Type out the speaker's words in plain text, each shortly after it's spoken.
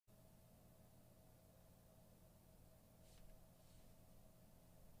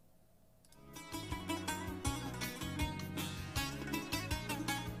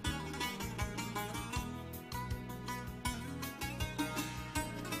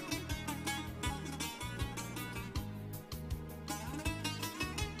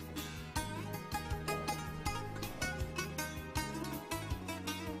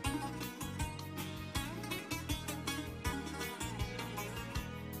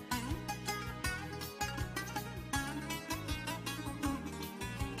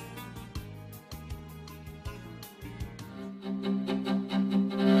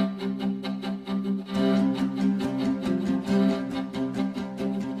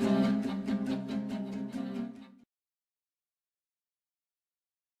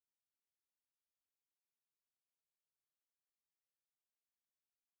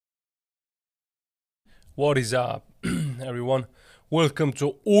What is up, everyone? Welcome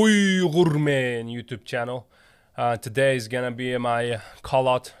to UyghurMan YouTube channel. Today is gonna be my call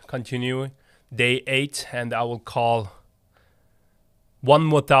out continuing day 8, and I will call one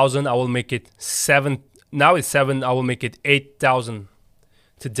more thousand. I will make it 7. Now it's 7. I will make it 8,000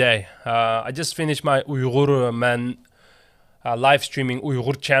 today. I just finished my UyghurMan live streaming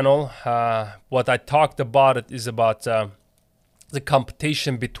Uyghur channel. What I talked about it is about the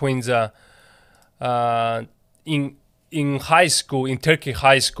competition between the in high school, in Turkey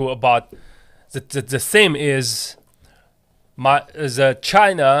high school, about the theme is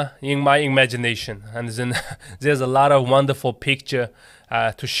China in my imagination, and then there's a lot of wonderful picture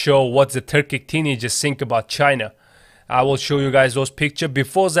to show what the Turkic teenagers think about China. I will show you guys those pictures.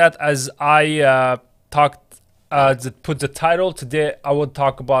 Before that, as I put the title today, I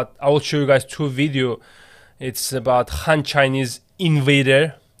will show you guys 2 videos. It's about Han Chinese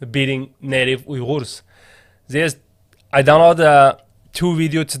invader beating native Uyghurs. I downloaded 2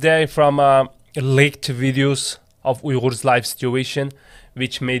 videos today from leaked videos of Uyghurs' life situation,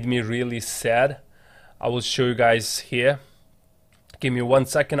 which made me really sad. I will show you guys here. Give me 1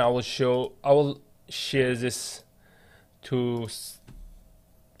 second. I will share this to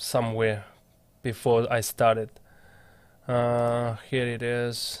somewhere before I started. Here it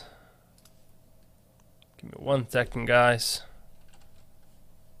is. Give me 1 second, guys.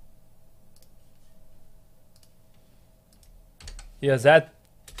 Yes,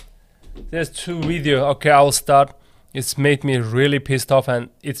 there's 2 videos. Okay, I will start. It's made me really pissed off, and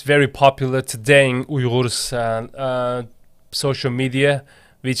it's very popular today in Uyghurs social media,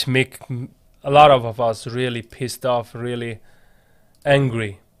 which make a lot of us really pissed off, really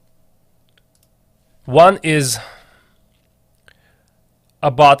angry. One is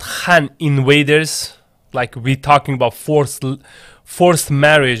about Han invaders, like we talking about forced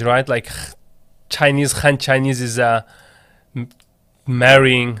marriage, right? Like Han Chinese is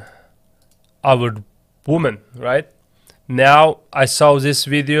marrying our woman, right? Now I saw this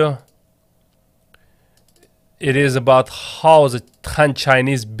video. It is about how the Han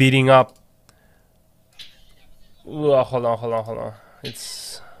Chinese beating up. Ooh, hold on.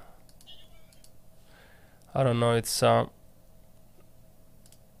 It's, I don't know. It's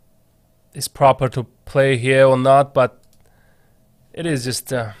proper to play here or not, but it is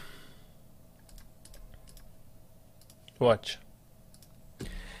just watch.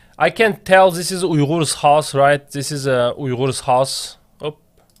 I can tell this is Uyghur's house, right? This is a Uyghur's house. Oh,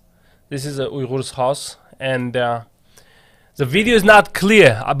 this is a Uyghur's house, and the video is not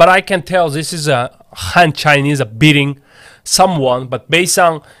clear, but I can tell this is a Han Chinese beating someone. But based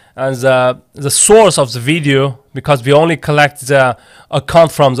on the source of the video, because we only collect the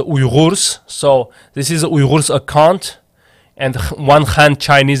account from the Uyghurs, so this is a Uyghur's account, and one Han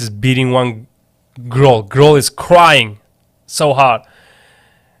Chinese is beating one girl. Girl is crying so hard.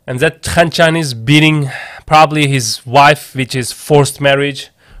 And that Han Chinese beating probably his wife, which is forced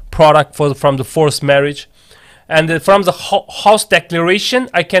marriage, product from the forced marriage. And from the house declaration,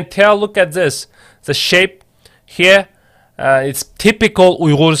 I can tell, look at this, the shape here, it's typical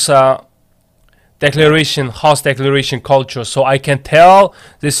Uyghurs house declaration culture. So I can tell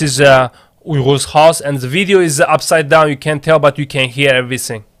this is Uyghur's house, and the video is upside down, you can't tell, but you can hear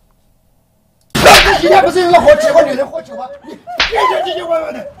everything. This is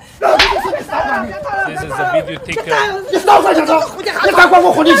the video taker.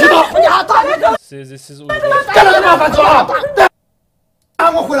 This is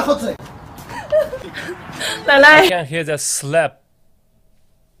I can hear the slap.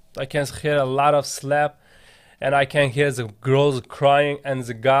 I can hear a lot of slap, and I can hear the girls crying, and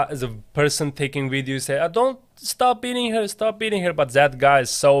the person taking video say, "Don't stop beating her, stop beating her." But that guy is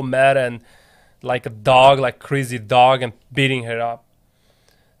so mad and like a dog, like crazy dog, and beating her up.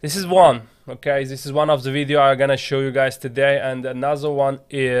 This is one, okay? This is one of the video I'm gonna show you guys today, and another one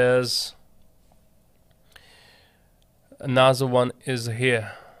is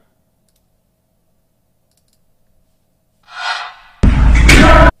here.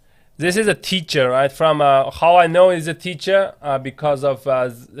 This is a teacher, right? From how I know he's a teacher because of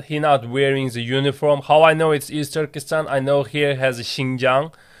he not wearing the uniform. How I know it's East Turkestan? I know here has a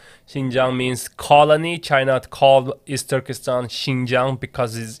Xinjiang. Xinjiang means colony. China called East Turkestan Xinjiang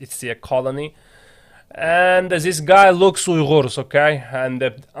because it's a colony. And this guy looks Uyghurs, okay?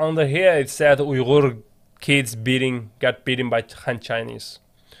 And under here it said Uyghur kids got beaten by Han Chinese.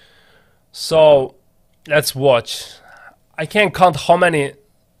 So let's watch. I can't count how many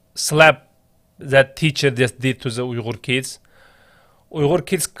slap that teacher just did to the Uyghur kids. Uyghur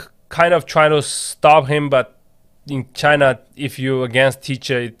kids kind of trying to stop him, but in China, if you against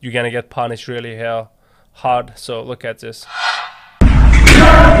teacher, you're gonna get punished really hard. So look at this.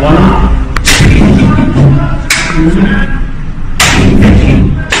 5, 6,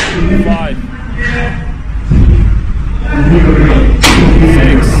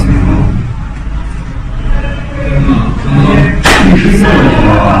 7, 8,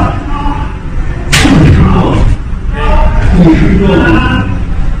 9.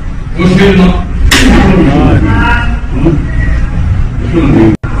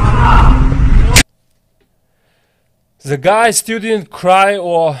 The guy still didn't cry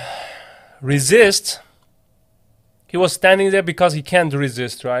or resist. He was standing there because he can't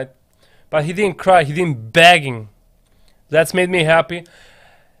resist, right? But he didn't cry, he didn't begging. That's made me happy.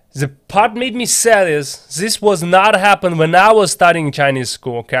 The part made me sad is this was not happen when I was studying Chinese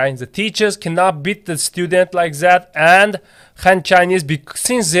school, okay? The teachers cannot beat the student like that, and Han Chinese,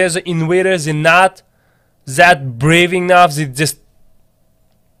 since there's invaders, they're not that brave enough, they just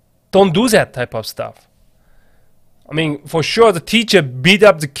don't do that type of stuff. I mean, for sure, the teacher beat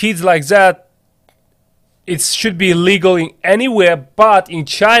up the kids like that. It should be illegal in anywhere, but in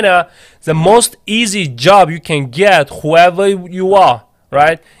China, the most easy job you can get, whoever you are,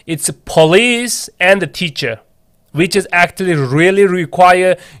 right? It's a police and the teacher, which is actually really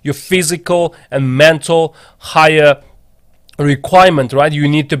require your physical and mental higher requirement, right? You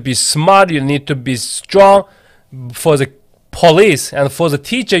need to be smart, you need to be strong. For the police and for the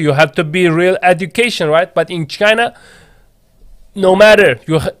teacher, you have to be real education, right? But in China, no matter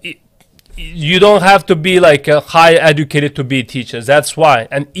you don't have to be like a high educated to be a teacher. That's why,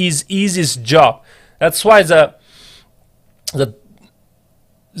 and is easiest job. That's why the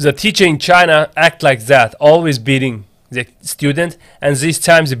teacher in China act like that, always beating the student, and this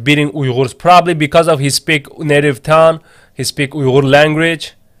time he's beating Uyghurs, probably because of he speak native tongue, he speak Uyghur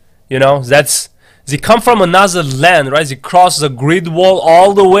language. You know, that's, they come from another land, right? They cross the Great Wall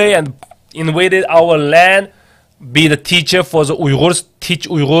all the way and invaded our land. Be the teacher for the Uyghurs, teach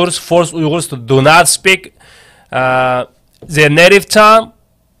Uyghurs, force Uyghurs to do not speak their native tongue,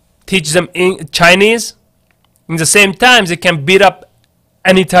 teach them in Chinese. In the same time, they can beat up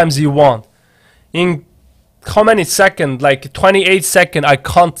anytime they want. In how many seconds? Like 28 seconds, I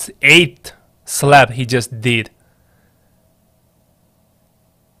count 8 slap he just did.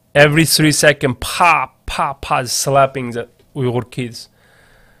 Every 3 seconds, pa, slapping the Uyghur kids,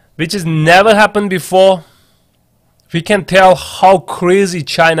 which has never happened before. We can tell how crazy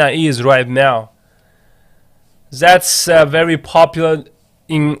China is right now. That's very popular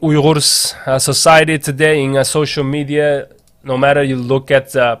in Uyghurs society today, in social media. No matter you look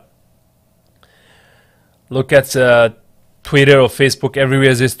at Twitter or Facebook,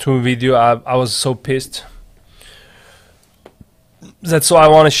 everywhere there's 2 video. I was so pissed. That's why I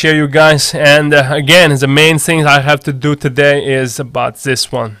want to share you guys. And again, the main thing I have to do today is about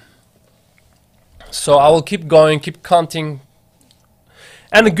this one. So I will keep going, keep counting.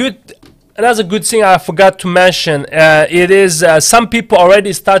 And another good thing I forgot to mention, it is some people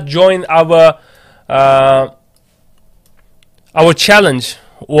already start joining our challenge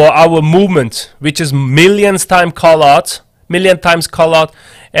or our movement, which is million times call out,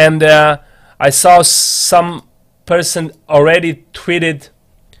 and I saw some person already tweeted,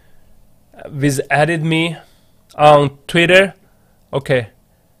 added me on Twitter. Okay.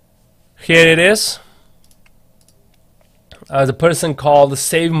 Here it is. The person called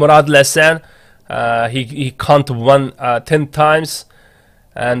Save Miradil Hasan. He counted 10 times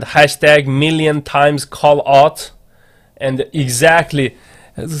and hashtag million times call out, and exactly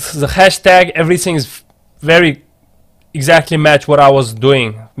the hashtag, everything is very exactly match what I was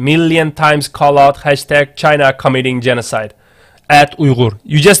doing. Million times call out hashtag China committing genocide at Uyghur.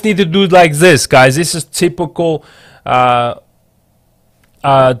 You just need to do it like this, guys. This is typical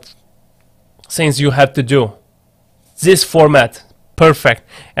things you have to do. This format, perfect.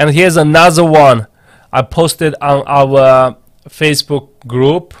 And here's another one I posted on our Facebook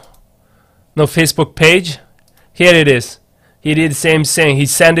group, no, Facebook page. Here it is. He did the same thing. He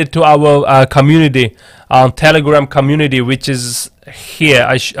sent it to our community, Telegram community, which is here.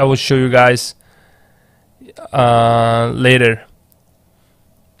 I will show you guys later.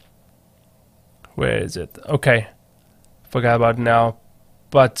 Where is it? Okay, forgot about it now.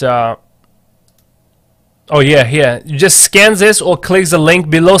 But oh yeah, here. You just scan this or click the link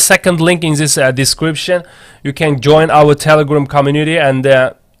below, second link in this description. You can join our Telegram community, and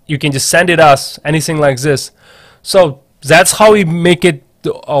you can just send it us, anything like this. So that's how we make it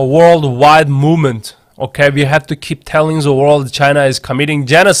a worldwide movement. Okay, we have to keep telling the world China is committing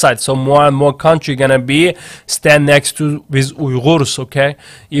genocide, so more and more country gonna be stand next to with Uyghurs. Okay,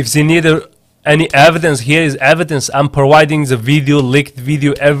 if they need any evidence, here is evidence. I'm providing the video, leaked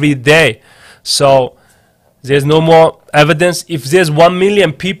video every day. So